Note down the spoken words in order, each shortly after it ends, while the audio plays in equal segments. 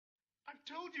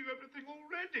I've told you everything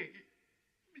already.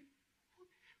 I mean,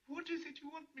 what is it you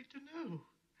want me to know?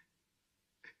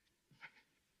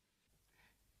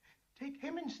 Take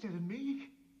him instead of me.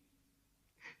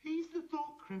 He's the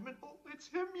thought criminal. It's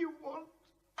him you want.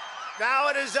 Now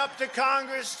it is up to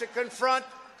Congress to confront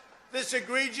this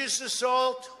egregious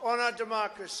assault on our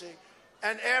democracy.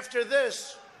 And after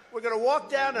this, we're going to walk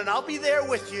down, and I'll be there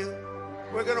with you.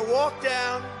 We're going to walk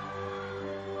down.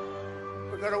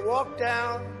 We're going to walk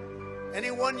down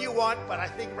anyone you want, but I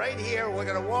think right here we're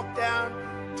going to walk down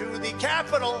to the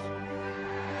Capitol,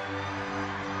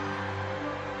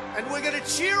 and we're going to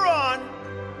cheer on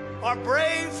our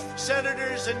brave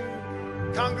senators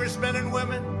and congressmen and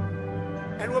women,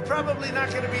 and we're probably not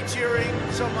going to be cheering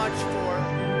so much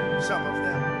for some of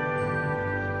them,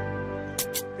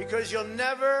 because you'll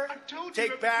never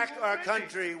take back our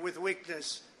country with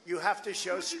weakness. You have to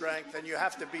show strength, and you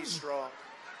have to be strong.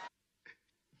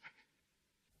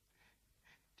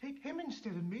 Take him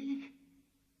instead of me.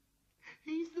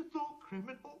 He's the thought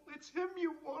criminal. It's him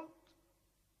you want.